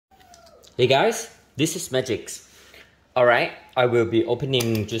Hey guys, this is Magix. Alright, I will be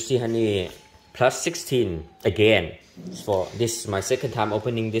opening Juicy Honey Plus16 again. This is my second time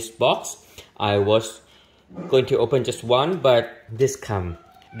opening this box. I was going to open just one, but this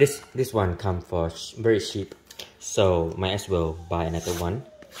one come for very cheap. So might as well buy another one.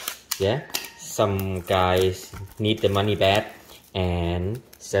 Yeah, some guys need the money back and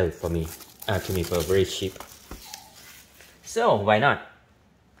sell it for me, to me for very cheap. So why not?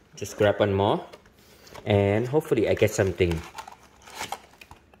 Just grab one more and hopefully I get something.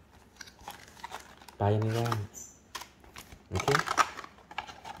 Buy anyone. Okay.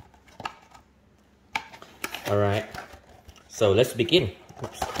 Alright. So let's begin.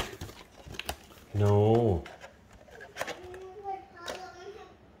 Oops. No.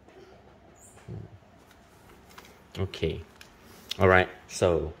 Okay. Alright.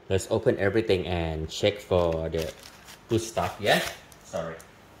 So let's open everything and check for the good stuff. Yeah? Sorry.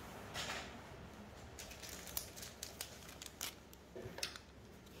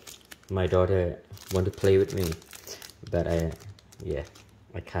 My daughter want to play with me, but I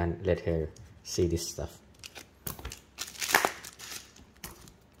can't let her see this stuff.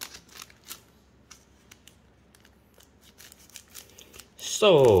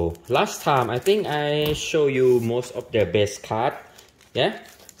 So last time I think I show you most of the best card. Yeah,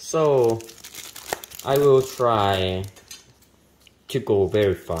 so I will try to go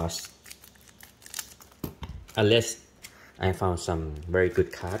very fast unless I found some very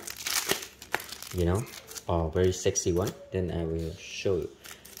good card, you know, or very sexy one, then I will show you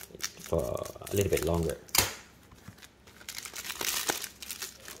for a little bit longer.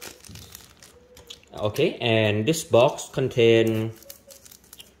 Okay, and this box contains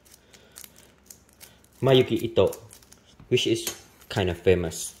Mayuki Ito, which is kind of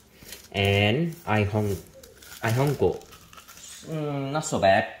famous, and Ihongo, not so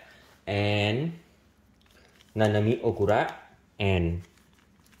bad, and Nanami Okura, and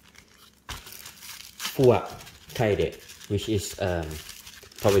Fua Kaide, which is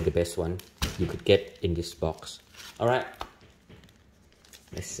probably the best one you could get in this box. Alright,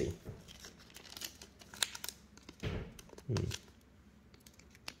 let's see.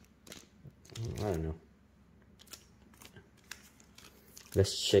 I don't know.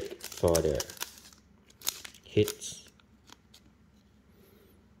 Let's check for the hits.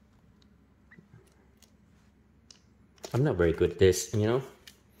 I'm not very good at this, you know.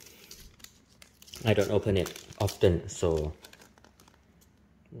 I don't open it often, so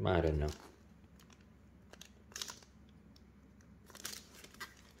I don't know.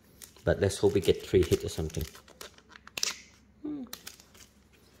 But let's hope we get 3 hits or something.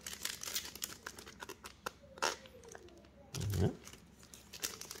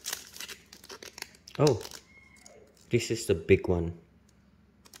 Oh, this is the big one,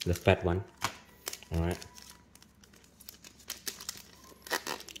 the fat one. Alright.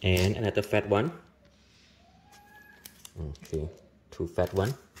 And another fat one. Okay, 2 fat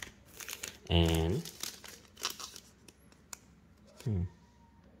one. And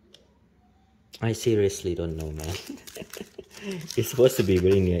I seriously don't know, man. It's supposed to be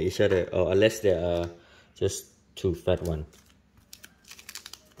very near each other, or unless there are just 2 fat one.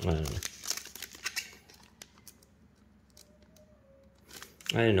 I don't know.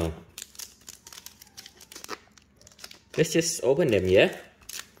 I don't know. Let's just open them, yeah?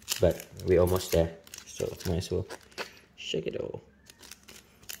 But we're almost there, so might as well shake it all.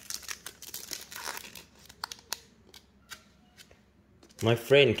 My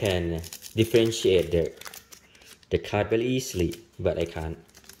friend can differentiate the card very easily, but I can't.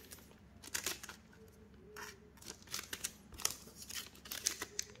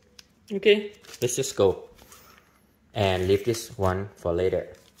 Okay, let's just go and leave this one for later.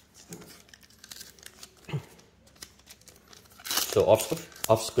 So off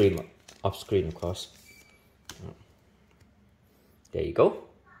screen of course. There you go.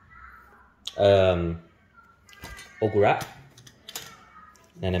 Ogura,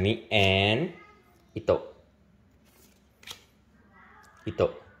 Nanami, and Ito.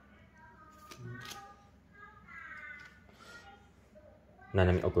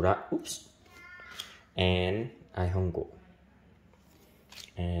 Nanami Ogura, oops, and Ihongo,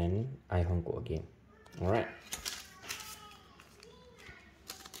 again. All right.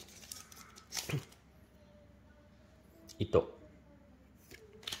 Ito,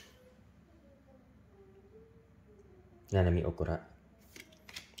 Nanami Okura.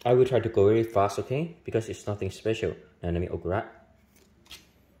 I will try to go very fast, okay? Because it's nothing special. Nanami Okura,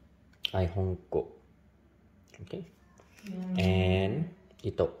 Ihongo, okay, and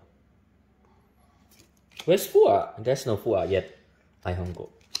Ito. Where's Fua? There's no Fua yet.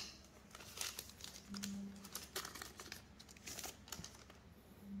 Ihongo.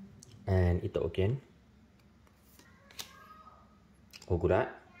 And Ito again. Ogura.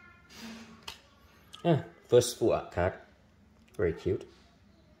 First Fua card. Very cute.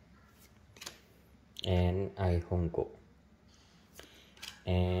 And Ai Hongo.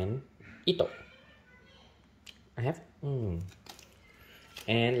 And Ito. I have.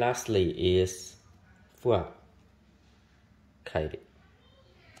 And lastly is Fua Kairi.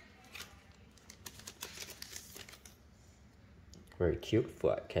 Very cute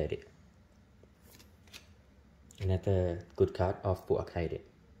Fua Kairi. Another good card of Fua Kairi.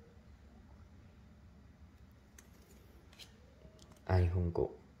 Ai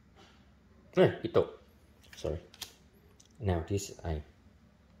Hongo. Ito. Sorry. Now this is Ai.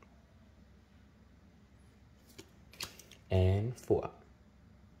 And Fua.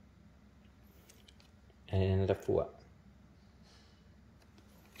 And another Fua.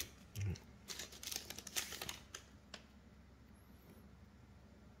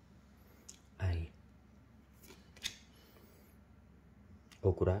 Ai.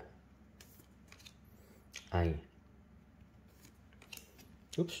 Okura. Ai.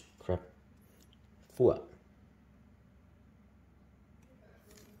 Oops, crap. Fua.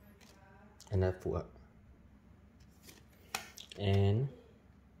 Another Fua. And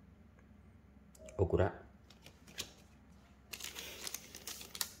Okura.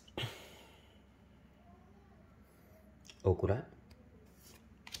 Okura.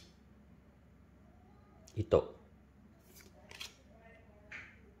 Ito.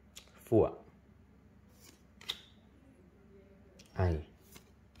 Fua. Ai.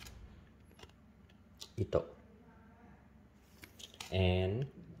 Ito. And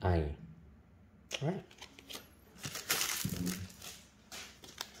Ai. Alright.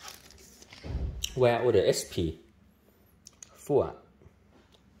 Where are the SP? Fua.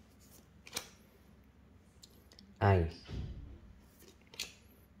 Ai.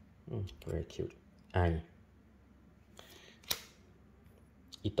 Very cute. Ai.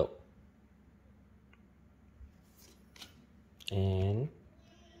 Ito. And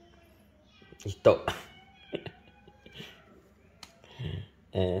Ito.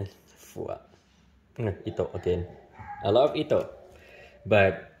 And Fua. Ito again. I love Ito,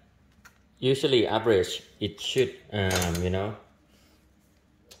 but usually average it should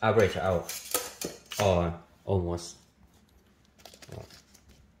average out or almost.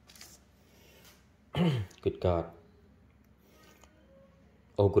 Good God.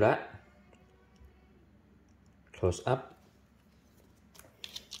 Ogura. Close up.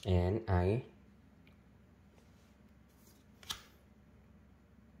 And Ai.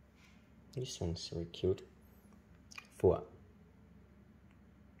 This one's very cute. Fua.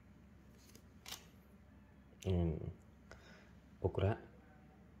 And Okura.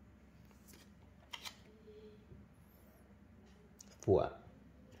 Fua.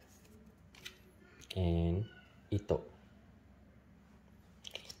 And Ito.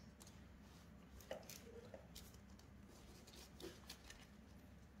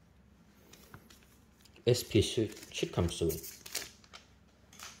 SP should come soon.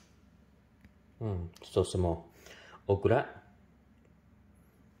 So small. Okura.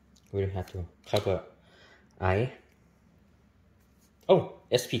 We have to cover Ai. Oh,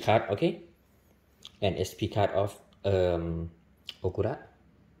 SP card, okay. And SP card of Okura.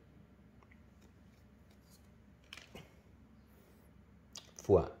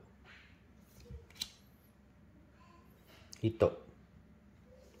 Fua. Ito.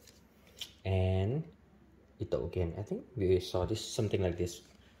 And Ito again. I think we saw this something like this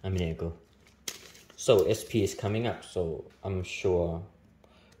a minute ago. So SP is coming up, so I'm sure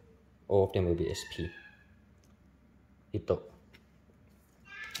all of them will be SP. Ito.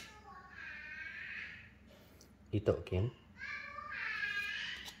 Ito again.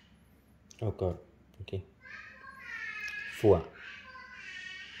 Oh God. Okay. Fua.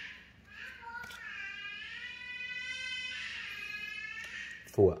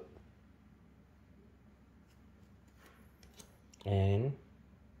 Fua. And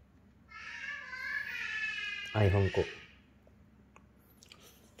Ai Hongo.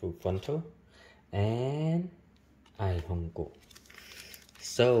 Full frontal. And Ai Hongo.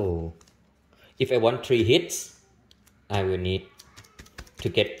 So if I want 3 hits, I will need to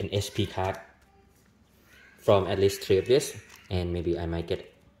get an SP card from at least 3 of this, and maybe I might get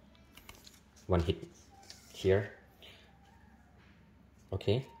 1 hit here.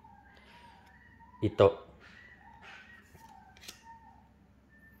 Okay. Ito.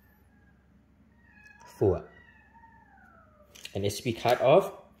 Fua. An SP card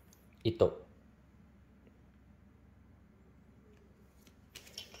of Ito.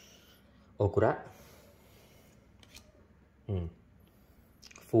 Okura.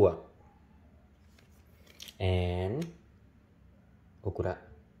 4 and Akora.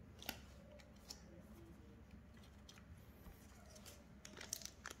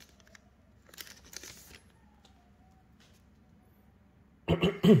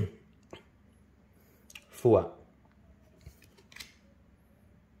 Four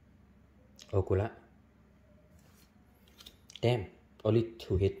Akora. Damn, only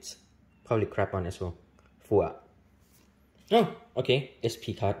 2 hits. Probably crap on as well. 4. Oh, okay.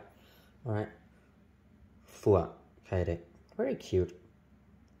 SP card. Alright. 4. Very cute.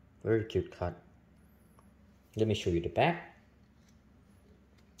 Very cute card. Let me show you the back.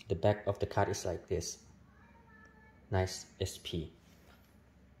 The back of the card is like this. Nice SP.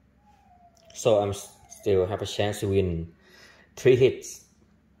 So I'm still have a chance to win 3 hits.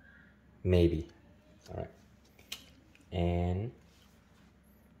 Maybe. Alright. And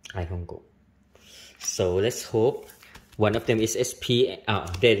I don't go. So let's hope one of them is SP.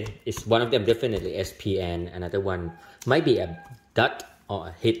 There is one of them definitely SP, and another one might be a dot or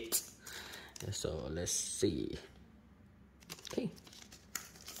a hit. So let's see. Okay.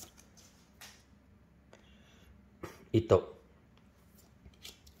 Ito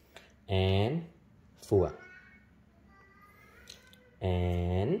and 4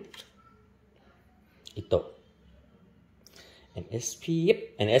 and Ito and SP.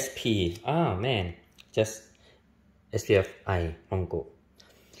 Yep, and SP. Ah man, just SPFI Hongo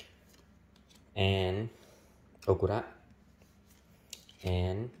and Akora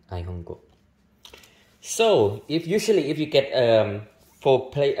and I Hongo. So if you get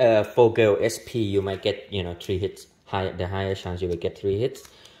for girl SP, you might get 3 hits. The higher chance you will get 3 hits,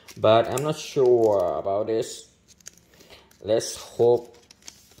 but I'm not sure about this. Let's hope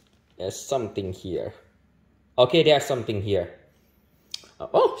there's something here. Okay, there's something here.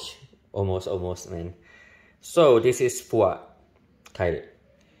 Oh, almost man. So this is 4 Kai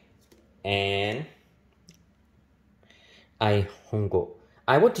and I Hongo.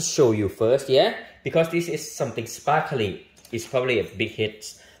 I want to show you first, yeah, because this is something sparkly. It's probably a big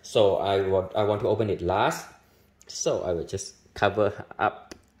hit, so I want to open it last. So I will just cover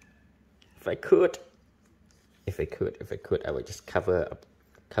up. If I could, I would just cover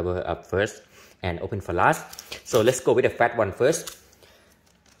up first and open for last. So let's go with the fat one first.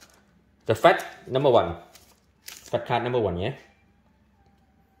 The fat number 1. Fat card number 1, yeah.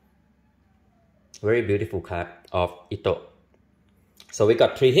 Very beautiful card of Ito. So we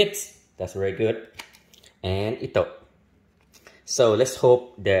got 3 hits. That's very good. And Ito. So let's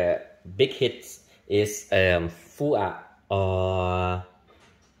hope the big hits is Fua or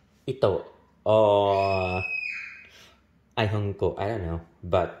Ito or I Hongo. I don't know,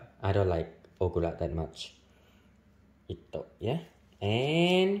 but I don't like Akora that much. Ito, yeah,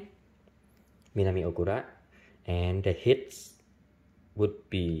 and Minami Akora, and the hits would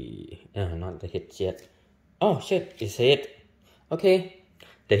be not the hits yet. Oh shit, it's a hit. Okay,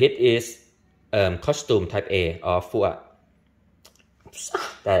 the hit is costume type A or Fua.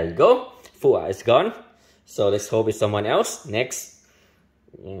 There you go. Fua is gone. So let's hope it's someone else. Next.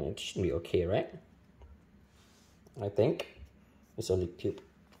 It should be okay, right? I think. It's only cute.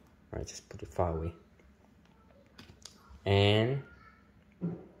 Alright, just put it far away. And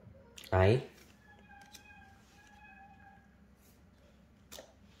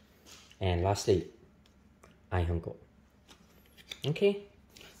and lastly, I Hongo. Okay.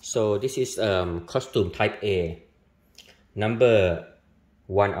 So this is costume type A. Number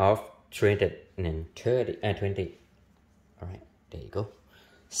 1 of 330 and 20. Alright, there you go.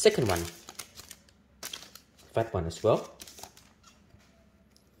 Second one. Fat one as well.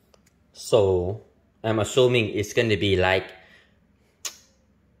 So I'm assuming it's gonna be like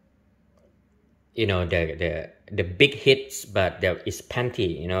the big hits, but there is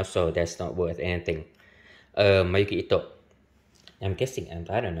plenty, so that's not worth anything. Mayuki Ito. I'm guessing,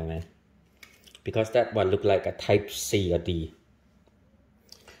 I don't know, man. Because that one looked like a type C or D.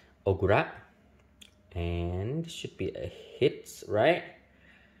 Akora. And should be a hit, right?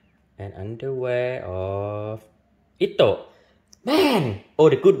 And underwear of Ito. Man! Oh,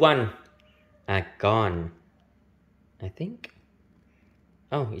 the good one are gone. I think.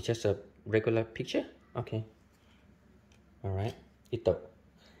 Oh, it's just a regular picture? Okay. Alright. Ito.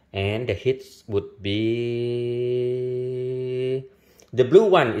 And the hits would be... The blue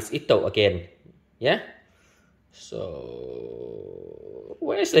one is Ito again. Yeah? So...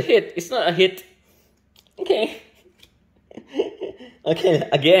 Where's the hit? It's not a hit. Okay. Okay,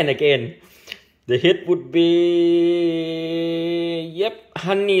 again. The hit would be... Yep,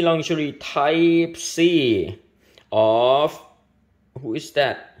 Honey Lingerie Type C of... Who is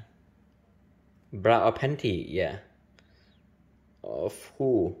that? Bra or panty? Yeah. of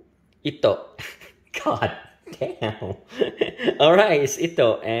who? Ito. God damn. Alright, it's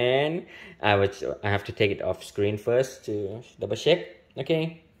Ito. And I have to take it off screen first to double check.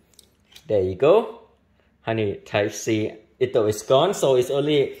 Okay. There you go. Honey, type C. Ito is gone. So it's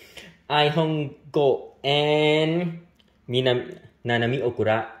only Ihongo and Nanami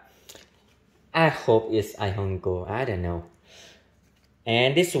Okura. I hope it's Ihongo. I don't know.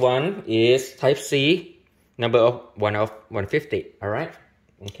 And this one is type C, number of 150. Alright.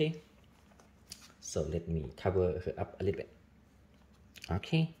 Okay. So let me cover her up a little bit.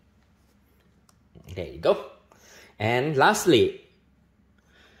 Okay. There you go. And lastly,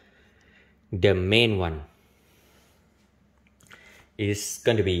 the main one is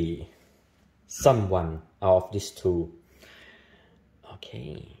going to be someone of these two.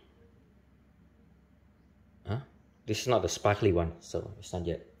 Okay. This is not the sparkly one, so it's not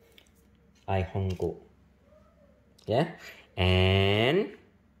yet. Ihongo. Yeah. And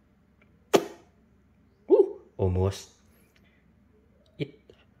almost.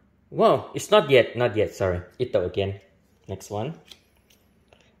 Wow, it's not yet. Not yet. Sorry. Ito again. Next one.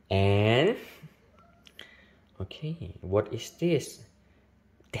 And okay, what is this?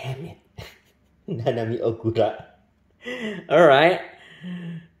 Damn it. Nanami Okura. Alright.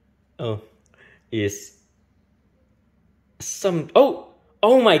 Oh, is some. Oh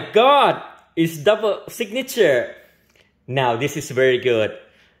my god! It's double signature. Now this is very good.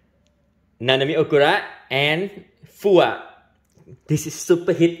 Nanami Okura and Fua. This is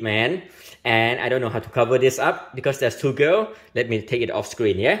super hit, man. And I don't know how to cover this up because there's two girls. Let me take it off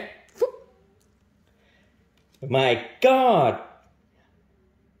screen, yeah? My god!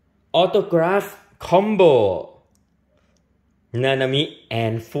 Autograph combo. Nanami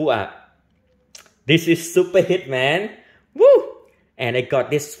and Fua. This is super hit, man. Woo! And I got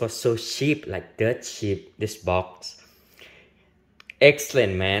this for so cheap, like dirt cheap, this box.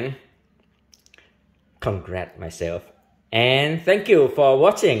 Excellent, man. Congrats myself. And thank you for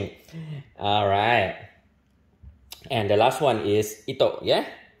watching. Alright. And the last one is Ito, yeah?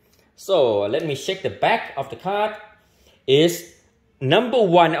 So let me check the back of the card. Is number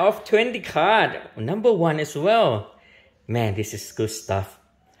 1 of 20 card. Number 1 as well. Man, this is good stuff.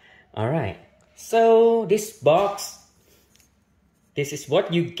 Alright. So this box, this is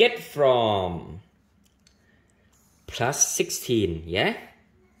what you get from Plus16, yeah?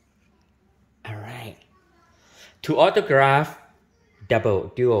 Alright. 2 autograph,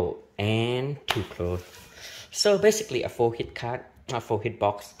 double, duo, and 2 clothes. So basically a 4-hit card, a 4-hit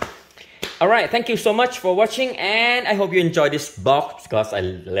box. Alright, thank you so much for watching, and I hope you enjoyed this box because I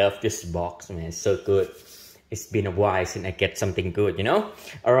love this box, man. It's so good. It's been a while since I get something good, you know?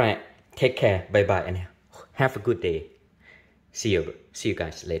 Alright, take care, bye bye, and have a good day. See you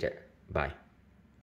guys later. Bye.